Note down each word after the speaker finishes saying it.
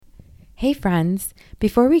Hey friends,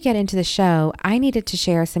 before we get into the show, I needed to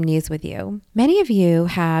share some news with you. Many of you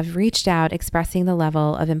have reached out expressing the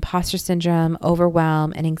level of imposter syndrome,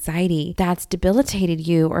 overwhelm, and anxiety that's debilitated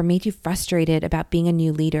you or made you frustrated about being a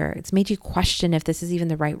new leader. It's made you question if this is even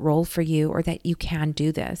the right role for you or that you can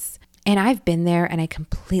do this. And I've been there and I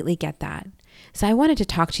completely get that. So I wanted to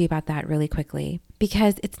talk to you about that really quickly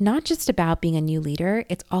because it's not just about being a new leader,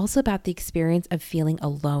 it's also about the experience of feeling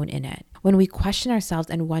alone in it. When we question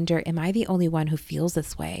ourselves and wonder, am I the only one who feels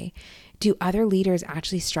this way? Do other leaders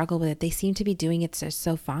actually struggle with it? They seem to be doing it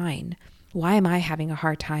so fine. Why am I having a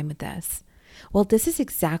hard time with this? Well, this is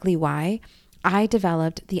exactly why I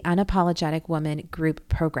developed the Unapologetic Woman group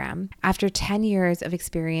program. After 10 years of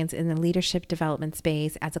experience in the leadership development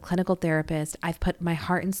space as a clinical therapist, I've put my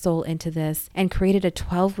heart and soul into this and created a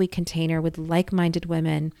 12-week container with like-minded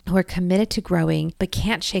women who are committed to growing but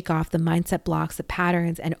can't shake off the mindset blocks, the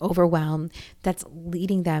patterns, and overwhelm that's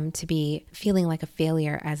leading them to be feeling like a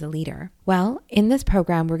failure as a leader. Well, in this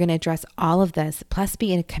program, we're going to address all of this, plus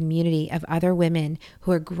be in a community of other women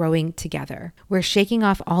who are growing together. We're shaking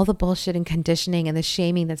off all the bullshit and conditioning and the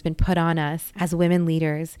shaming that's been put on us as women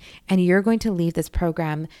leaders. And you're going to leave this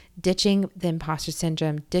program ditching the imposter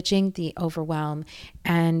syndrome, ditching the overwhelm,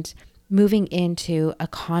 and moving into a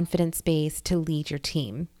confident space to lead your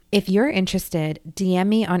team. If you're interested, DM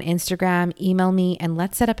me on Instagram, email me, and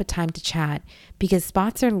let's set up a time to chat because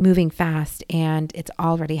spots are moving fast and it's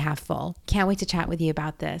already half full. Can't wait to chat with you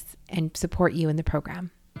about this and support you in the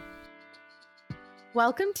program.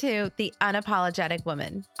 Welcome to The Unapologetic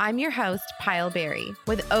Woman. I'm your host, Pyle Berry.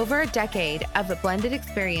 With over a decade of a blended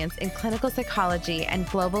experience in clinical psychology and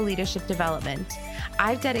global leadership development,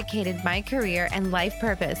 I've dedicated my career and life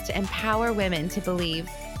purpose to empower women to believe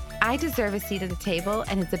I deserve a seat at the table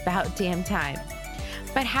and it's about damn time.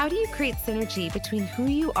 But how do you create synergy between who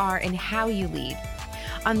you are and how you lead?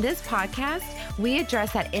 On this podcast, we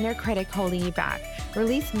address that inner critic holding you back,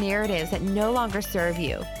 release narratives that no longer serve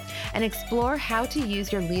you, and explore how to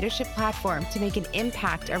use your leadership platform to make an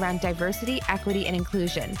impact around diversity, equity, and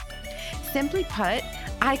inclusion. Simply put,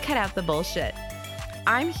 I cut out the bullshit.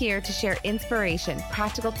 I'm here to share inspiration,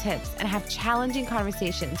 practical tips, and have challenging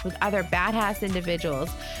conversations with other badass individuals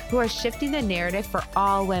who are shifting the narrative for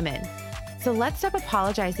all women. So let's stop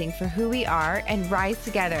apologizing for who we are and rise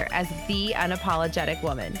together as the unapologetic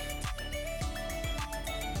woman.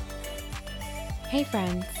 Hey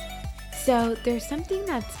friends. So there's something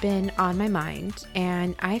that's been on my mind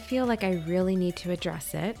and I feel like I really need to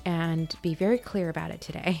address it and be very clear about it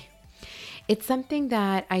today. It's something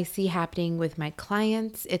that I see happening with my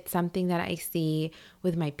clients. It's something that I see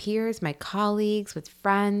with my peers, my colleagues, with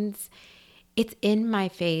friends. It's in my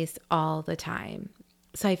face all the time.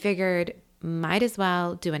 So I figured might as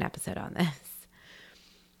well do an episode on this.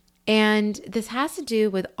 And this has to do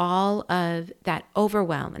with all of that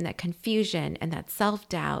overwhelm and that confusion and that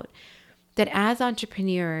self-doubt that as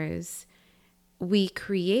entrepreneurs, we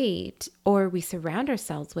create or we surround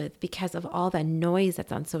ourselves with because of all the noise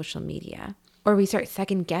that's on social media. Or we start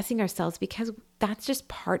second guessing ourselves because that's just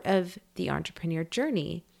part of the entrepreneur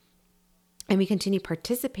journey. And we continue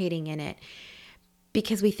participating in it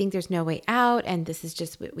because we think there's no way out and this is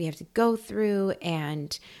just what we have to go through.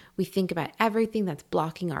 And we think about everything that's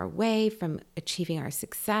blocking our way from achieving our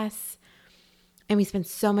success. And we spend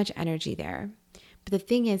so much energy there. But the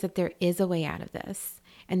thing is that there is a way out of this.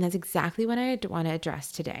 And that's exactly what I want to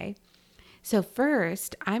address today. So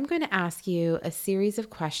first, I'm going to ask you a series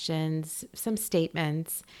of questions, some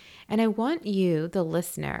statements, and I want you, the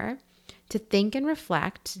listener, to think and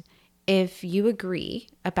reflect if you agree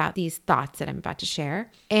about these thoughts that I'm about to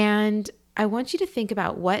share. And I want you to think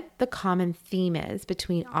about what the common theme is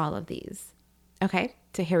between all of these. Okay,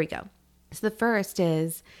 so here we go. So the first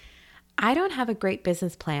is, I don't have a great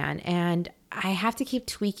business plan and I have to keep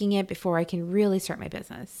tweaking it before I can really start my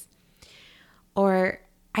business. Or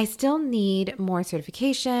I still need more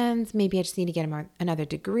certifications. Maybe I just need to get another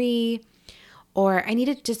degree. Or I need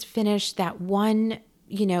to just finish that one,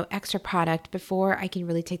 extra product before I can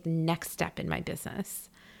really take the next step in my business.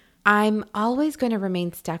 I'm always going to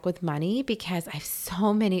remain stuck with money because I have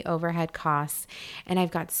so many overhead costs and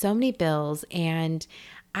I've got so many bills and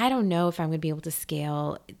I don't know if I'm going to be able to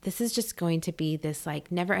scale. This is just going to be this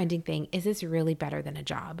never-ending thing. Is this really better than a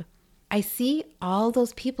job? I see all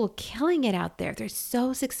those people killing it out there. They're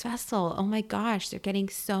so successful. Oh my gosh, they're getting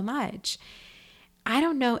so much. I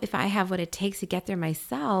don't know if I have what it takes to get there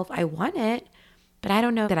myself. I want it, but I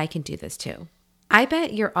don't know that I can do this too. I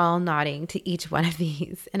bet you're all nodding to each one of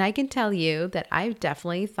these. And I can tell you that I've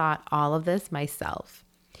definitely thought all of this myself.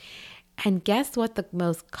 And guess what the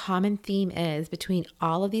most common theme is between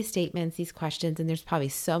all of these statements, these questions, and there's probably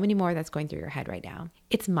so many more that's going through your head right now.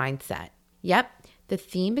 It's mindset. Yep, the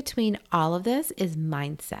theme between all of this is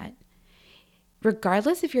mindset.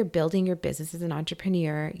 Regardless if you're building your business as an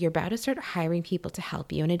entrepreneur, you're about to start hiring people to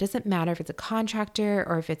help you. And it doesn't matter if it's a contractor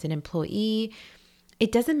or if it's an employee.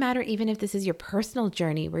 It doesn't matter even if this is your personal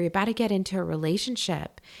journey where you're about to get into a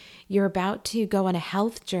relationship. You're about to go on a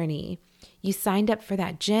health journey. You signed up for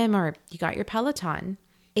that gym or you got your Peloton.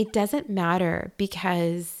 It doesn't matter,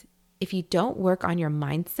 because if you don't work on your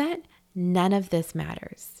mindset, none of this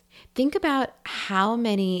matters. Think about how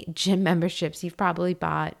many gym memberships you've probably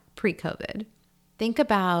bought pre-COVID. Think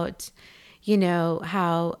about,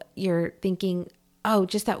 how you're thinking, oh,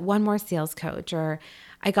 just that one more sales coach, or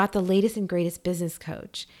I got the latest and greatest business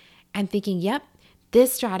coach, and thinking, yep,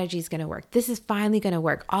 this strategy is going to work. This is finally going to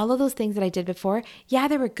work. All of those things that I did before, yeah,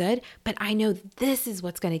 they were good, but I know this is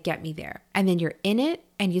what's going to get me there. And then you're in it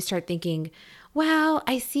and you start thinking, well,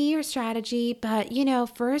 I see your strategy, but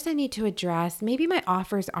first I need to address maybe my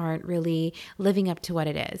offers aren't really living up to what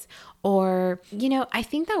it is. Or, I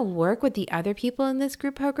think that'll work with the other people in this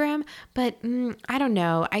group program, but I don't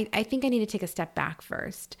know. I think I need to take a step back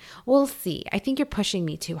first. We'll see. I think you're pushing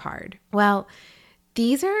me too hard. Well,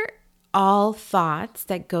 these are all thoughts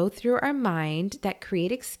that go through our mind that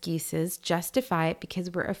create excuses, justify it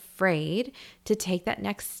because we're afraid to take that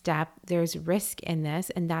next step. There's risk in this,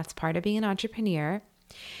 and that's part of being an entrepreneur.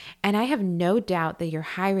 And I have no doubt that you're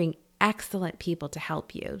hiring excellent people to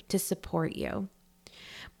help you, to support you.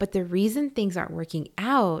 But the reason things aren't working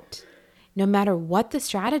out, no matter what the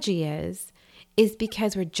strategy is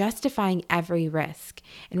because we're justifying every risk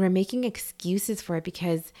and we're making excuses for it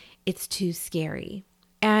because it's too scary.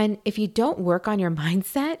 And if you don't work on your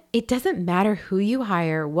mindset, it doesn't matter who you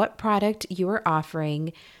hire, what product you are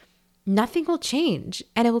offering, nothing will change.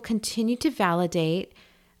 And it will continue to validate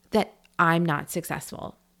that I'm not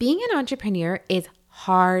successful. Being an entrepreneur is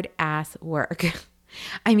hard ass work.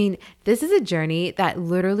 I mean, this is a journey that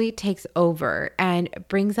literally takes over and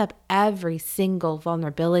brings up every single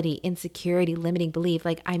vulnerability, insecurity, limiting belief.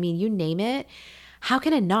 You name it. How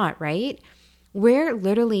can it not, right? We're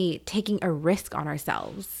literally taking a risk on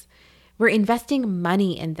ourselves. We're investing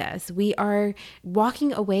money in this. We are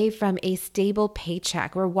walking away from a stable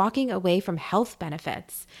paycheck. We're walking away from health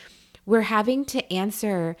benefits. We're having to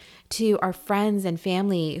answer to our friends and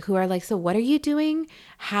family who are like, so what are you doing?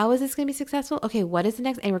 How is this going to be successful? Okay, what is the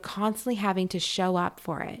next? And we're constantly having to show up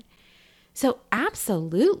for it. So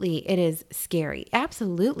absolutely, it is scary.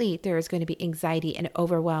 Absolutely, there is going to be anxiety and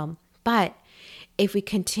overwhelm. But if we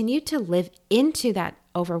continue to live into that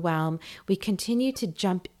overwhelm, we continue to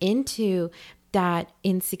jump into that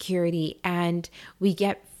insecurity and we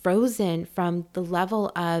get frozen from the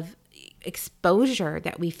level of exposure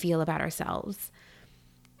that we feel about ourselves,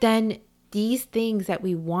 then these things that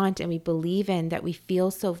we want and we believe in, that we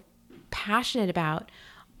feel so passionate about,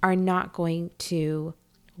 are not going to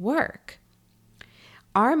work.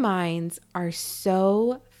 Our minds are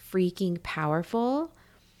so freaking powerful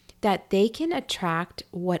that they can attract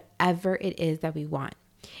whatever it is that we want.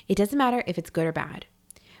 It doesn't matter if it's good or bad,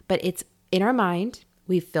 but it's in our mind,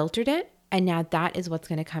 we've filtered it, and now that is what's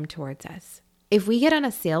going to come towards us. If we get on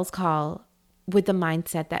a sales call with the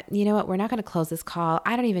mindset that, you know what, we're not going to close this call.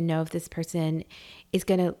 I don't even know if this person is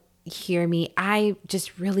going to hear me. I'm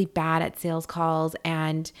just really bad at sales calls,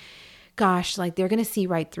 and gosh, they're going to see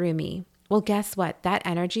right through me. Well, guess what? That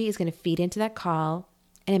energy is going to feed into that call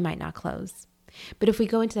and it might not close. But if we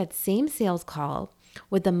go into that same sales call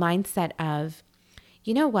with the mindset of,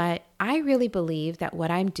 you know what, I really believe that what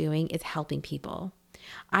I'm doing is helping people.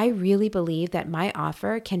 I really believe that my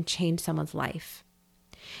offer can change someone's life.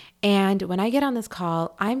 And when I get on this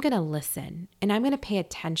call, I'm going to listen and I'm going to pay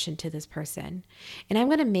attention to this person. And I'm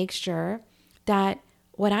going to make sure that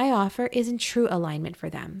what I offer is in true alignment for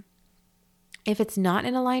them. If it's not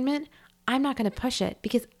in alignment, I'm not going to push it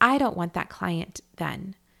because I don't want that client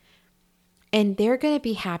then. And they're going to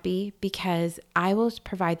be happy because I will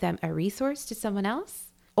provide them a resource to someone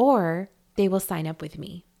else, or they will sign up with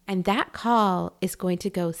me. And that call is going to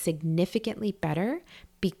go significantly better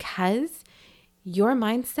because your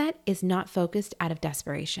mindset is not focused out of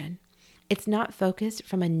desperation. It's not focused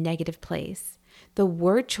from a negative place. The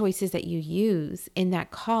word choices that you use in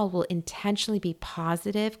that call will intentionally be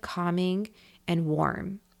positive, calming, and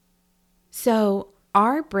warm. So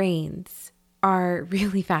our brains are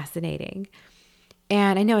really fascinating.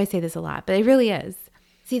 And I know I say this a lot, but it really is.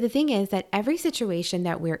 See, the thing is that every situation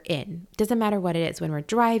that we're in, doesn't matter what it is, when we're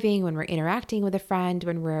driving, when we're interacting with a friend,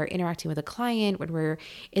 when we're interacting with a client, when we're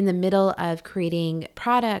in the middle of creating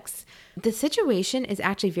products, the situation is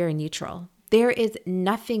actually very neutral. There is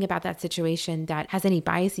nothing about that situation that has any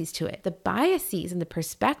biases to it. The biases and the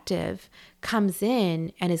perspective comes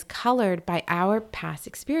in and is colored by our past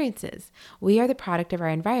experiences. We are the product of our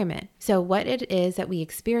environment. So what it is that we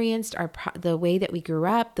experienced, the way that we grew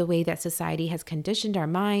up, the way that society has conditioned our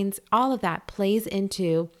minds, all of that plays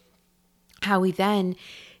into how we then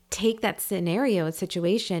take that scenario and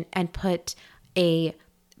situation and put a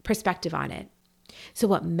perspective on it. So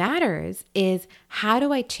what matters is, how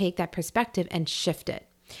do I take that perspective and shift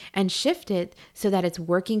it so that it's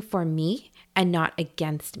working for me and not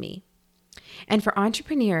against me. And for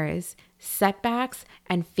entrepreneurs, setbacks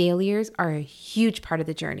and failures are a huge part of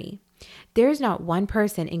the journey. There's not one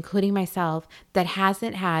person, including myself, that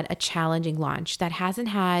hasn't had a challenging launch, that hasn't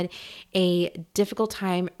had a difficult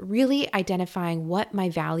time really identifying what my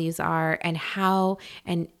values are and how,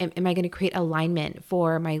 and am I going to create alignment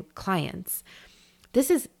for my clients. This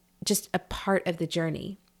is just a part of the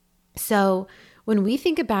journey. So when we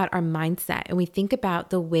think about our mindset and we think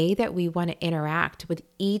about the way that we want to interact with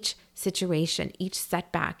each situation, each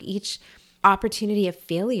setback, each opportunity of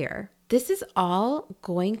failure, this is all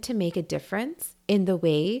going to make a difference in the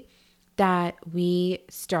way that we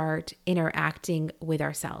start interacting with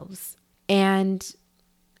ourselves. And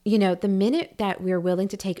the minute that we're willing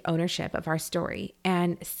to take ownership of our story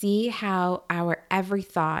and see how our every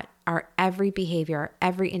thought, our every behavior, our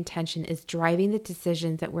every intention is driving the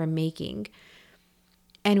decisions that we're making,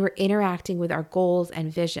 and we're interacting with our goals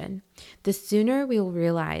and vision, the sooner we will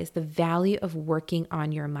realize the value of working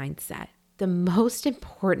on your mindset. The most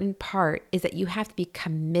important part is that you have to be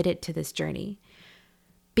committed to this journey,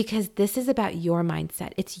 because this is about your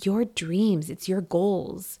mindset. It's your dreams. It's your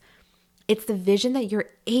goals. It's the vision that you're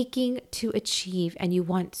aching to achieve and you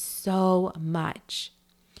want so much.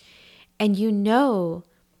 And you know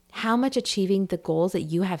how much achieving the goals that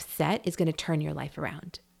you have set is going to turn your life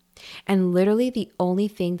around. And literally the only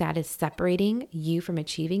thing that is separating you from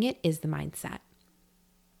achieving it is the mindset.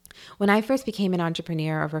 When I first became an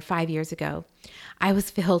entrepreneur over 5 years ago, I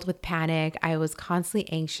was filled with panic. I was constantly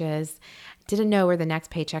anxious, didn't know where the next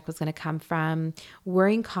paycheck was going to come from,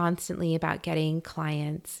 worrying constantly about getting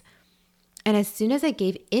clients. And as soon as I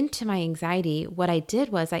gave into my anxiety, what I did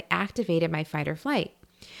was I activated my fight or flight.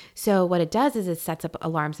 So what it does is it sets up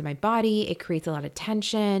alarms in my body. It creates a lot of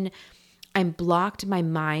tension. I'm blocked my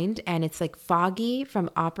mind, and it's like foggy from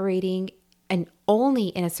operating and only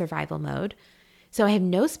in a survival mode. So I have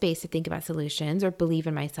no space to think about solutions or believe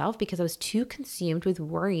in myself because I was too consumed with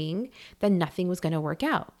worrying that nothing was going to work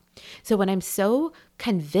out. So when I'm so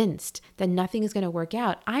convinced that nothing is going to work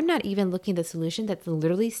out, I'm not even looking at the solution that's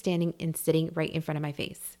literally standing and sitting right in front of my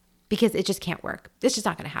face, because it just can't work. It's just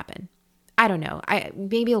not going to happen. I don't know.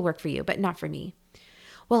 Maybe it'll work for you, but not for me.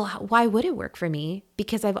 Well, why would it work for me?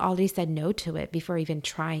 Because I've already said no to it before even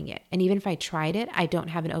trying it. And even if I tried it, I don't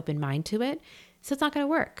have an open mind to it. So it's not going to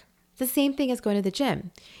work. It's the same thing as going to the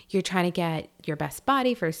gym. You're trying to get your best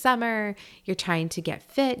body for summer. You're trying to get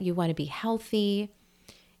fit. You want to be healthy.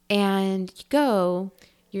 And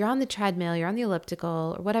you're on the treadmill, you're on the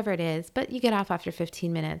elliptical, or whatever it is, but you get off after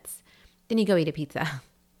 15 minutes. Then you go eat a pizza.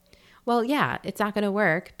 Well, yeah, it's not going to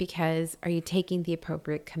work, because are you taking the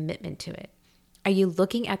appropriate commitment to it? Are you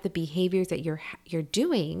looking at the behaviors that you're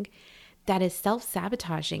doing that is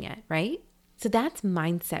self-sabotaging it, right? So that's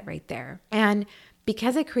mindset right there. And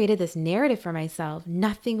because I created this narrative for myself,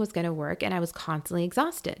 nothing was going to work, and I was constantly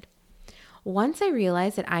exhausted. Once I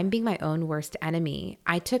realized that I'm being my own worst enemy,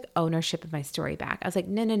 I took ownership of my story back. I was like,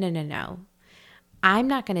 no. I'm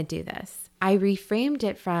not going to do this. I reframed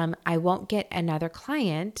it from I won't get another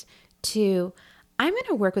client to I'm going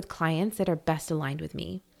to work with clients that are best aligned with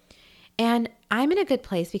me. And I'm in a good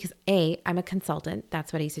place because I'm a consultant.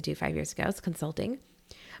 That's what I used to do 5 years ago, is consulting.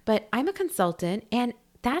 But I'm a consultant, and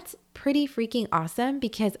that's pretty freaking awesome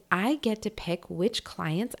because I get to pick which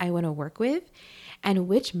clients I want to work with and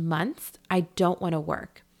which months I don't want to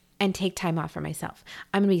work and take time off for myself.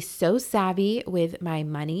 I'm going to be so savvy with my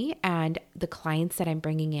money and the clients that I'm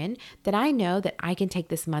bringing in that I know that I can take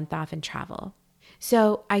this month off and travel.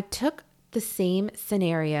 So I took the same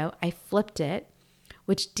scenario, I flipped it,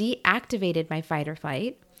 which deactivated my fight or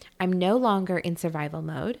flight. I'm no longer in survival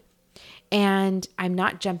mode. And I'm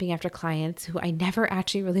not jumping after clients who I never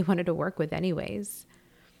actually really wanted to work with anyways.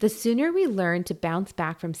 The sooner we learn to bounce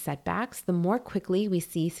back from setbacks, the more quickly we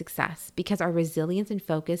see success, because our resilience and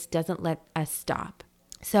focus doesn't let us stop.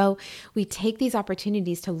 So we take these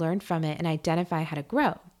opportunities to learn from it and identify how to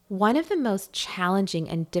grow, One of the most challenging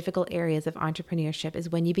and difficult areas of entrepreneurship is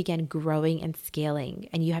when you begin growing and scaling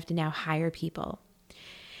and you have to now hire people.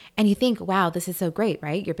 And you think, wow, this is so great,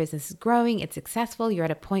 right? Your business is growing, it's successful, you're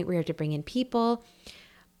at a point where you have to bring in people,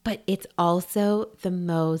 but it's also the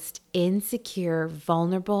most insecure,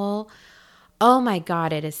 vulnerable. Oh my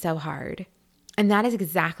God, it is so hard. And that is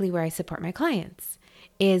exactly where I support my clients,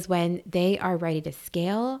 is when they are ready to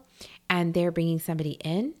scale and they're bringing somebody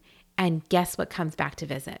in, and guess what comes back to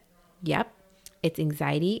visit? Yep. It's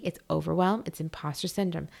anxiety, it's overwhelm, it's imposter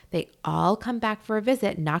syndrome. They all come back for a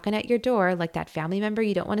visit, knocking at your door like that family member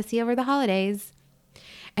you don't want to see over the holidays.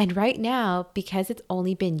 And right now, because it's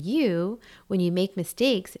only been you, when you make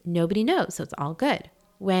mistakes, nobody knows, so it's all good.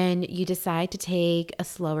 When you decide to take a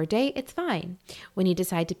slower day, it's fine. When you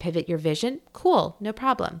decide to pivot your vision, cool, no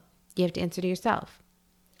problem. You have to answer to yourself.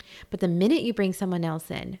 But the minute you bring someone else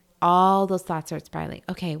in, all those thoughts start spiraling.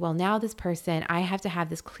 Okay, well, now this person, I have to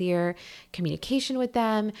have this clear communication with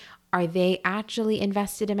them. Are they actually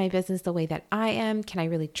invested in my business the way that I am? Can I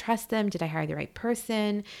really trust them? Did I hire the right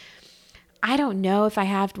person? I don't know if I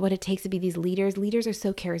have what it takes to be these leaders. Leaders are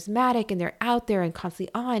so charismatic and they're out there and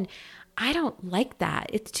constantly on. I don't like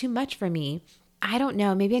that. It's too much for me. I don't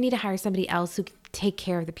know. Maybe I need to hire somebody else who can take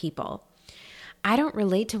care of the people. I don't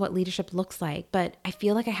relate to what leadership looks like, but I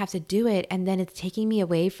feel like I have to do it. And then it's taking me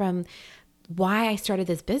away from why I started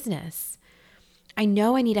this business. I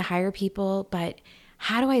know I need to hire people, but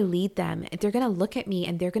how do I lead them? They're going to look at me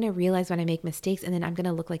and they're going to realize when I make mistakes, and then I'm going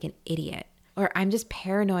to look like an idiot, or I'm just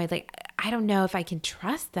paranoid. Like, I don't know if I can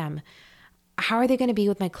trust them. How are they going to be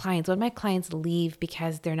with my clients? When my clients leave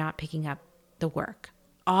because they're not picking up the work?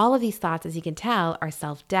 All of these thoughts, as you can tell, are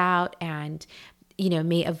self-doubt and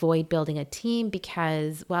may avoid building a team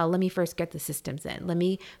because, well, let me first get the systems in. Let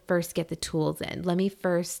me first get the tools in. Let me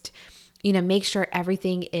first, make sure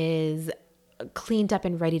everything is cleaned up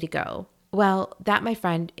and ready to go. Well, that, my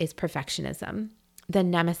friend, is perfectionism, the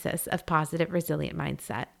nemesis of positive, resilient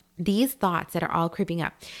mindset. These thoughts that are all creeping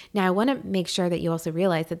up. Now, I want to make sure that you also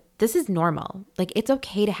realize that this is normal. Like, it's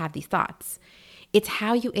okay to have these thoughts. It's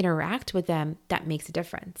how you interact with them that makes a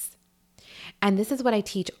difference. And this is what I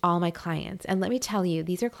teach all my clients. And let me tell you,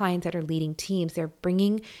 these are clients that are leading teams. They're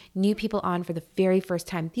bringing new people on for the very first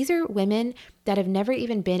time. These are women that have never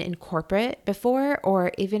even been in corporate before,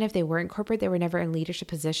 or even if they were in corporate, they were never in leadership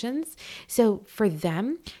positions. So for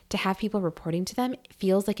them to have people reporting to them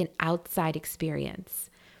feels like an outside experience.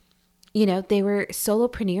 They were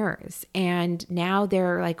solopreneurs, and now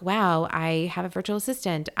they're like, wow, I have a virtual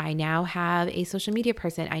assistant. I now have a social media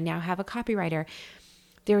person. I now have a copywriter.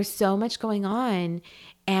 There's so much going on,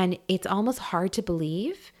 and it's almost hard to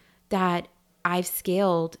believe that I've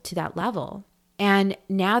scaled to that level. And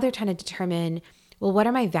now they're trying to determine, well, what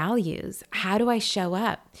are my values? How do I show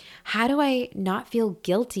up? How do I not feel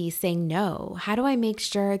guilty saying no? How do I make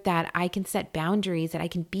sure that I can set boundaries, that I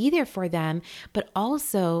can be there for them, but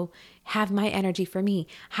also have my energy for me?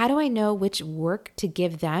 How do I know which work to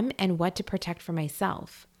give them and what to protect for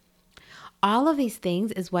myself? All of these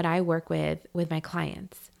things is what I work with my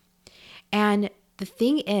clients. And the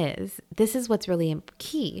thing is, this is what's really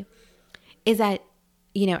key, is that,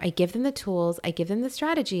 I give them the tools, I give them the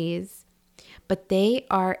strategies, but they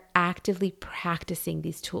are actively practicing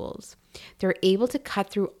these tools. They're able to cut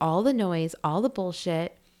through all the noise, all the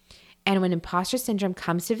bullshit. And when imposter syndrome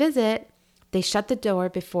comes to visit, they shut the door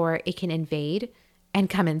before it can invade and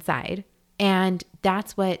come inside. And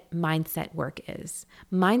that's what mindset work is.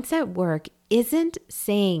 Mindset work isn't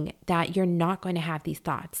saying that you're not going to have these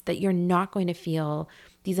thoughts, that you're not going to feel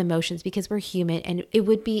these emotions, because we're human and it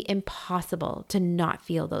would be impossible to not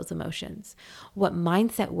feel those emotions. What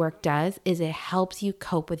mindset work does is it helps you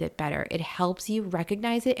cope with it better. It helps you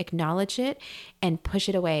recognize it, acknowledge it, and push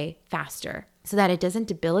it away faster so that it doesn't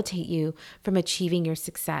debilitate you from achieving your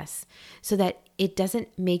success, so that it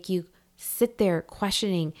doesn't make you sit there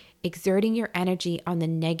questioning, exerting your energy on the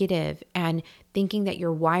negative and thinking that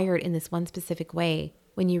you're wired in this one specific way,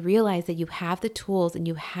 when you realize that you have the tools and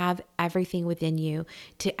you have everything within you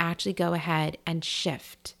to actually go ahead and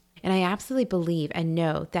shift. And I absolutely believe and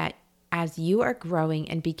know that as you are growing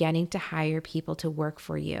and beginning to hire people to work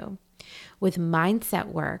for you, with mindset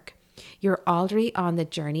work, you're already on the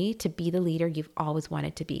journey to be the leader you've always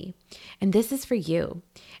wanted to be. And this is for you.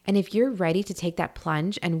 And if you're ready to take that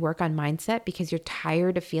plunge and work on mindset because you're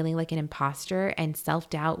tired of feeling like an imposter and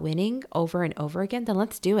self-doubt winning over and over again, then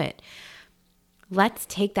let's do it. Let's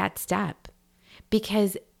take that step,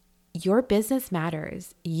 because your business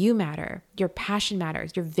matters. You matter. Your passion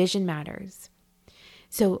matters. Your vision matters.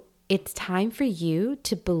 So it's time for you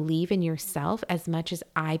to believe in yourself as much as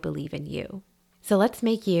I believe in you. So let's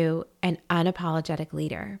make you an unapologetic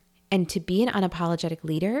leader. And to be an unapologetic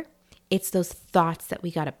leader, it's those thoughts that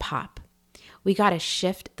we got to pop. We got to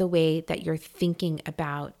shift the way that you're thinking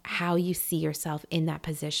about how you see yourself in that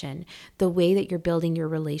position, the way that you're building your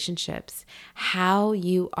relationships, how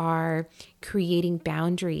you are creating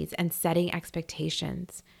boundaries and setting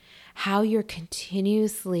expectations, how you're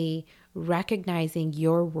continuously recognizing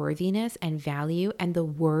your worthiness and value and the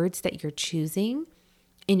words that you're choosing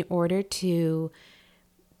in order to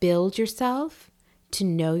build yourself, to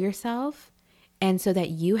know yourself, and so that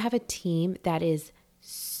you have a team that is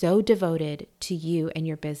so devoted to you and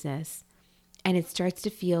your business, and it starts to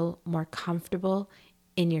feel more comfortable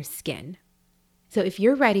in your skin. So if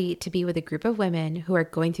you're ready to be with a group of women who are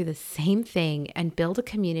going through the same thing and build a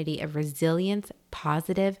community of resilience,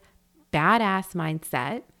 positive, badass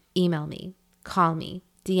mindset, email me, call me,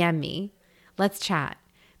 DM me, let's chat,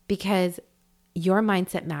 because your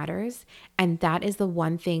mindset matters, and that is the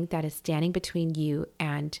one thing that is standing between you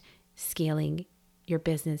and scaling your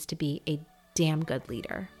business to be a damn good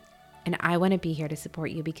leader. And I want to be here to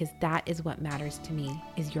support you because that is what matters to me,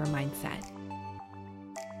 is your mindset.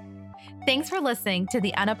 Thanks for listening to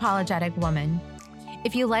The Unapologetic Woman.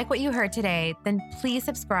 If you like what you heard today, then please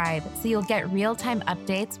subscribe so you'll get real-time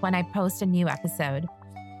updates when I post a new episode.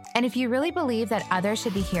 And if you really believe that others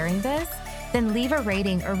should be hearing this, then leave a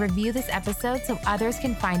rating or review this episode so others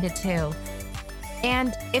can find it too.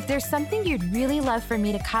 And if there's something you'd really love for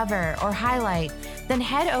me to cover or highlight, then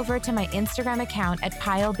head over to my Instagram account at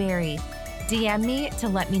PyleBerry. DM me to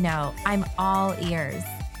let me know. I'm all ears.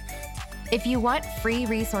 If you want free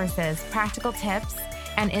resources, practical tips,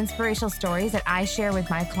 and inspirational stories that I share with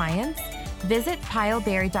my clients, visit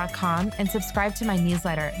pyleberry.com and subscribe to my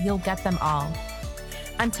newsletter. You'll get them all.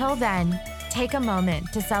 Until then, take a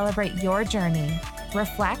moment to celebrate your journey,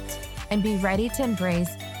 reflect, and be ready to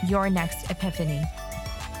embrace your next epiphany.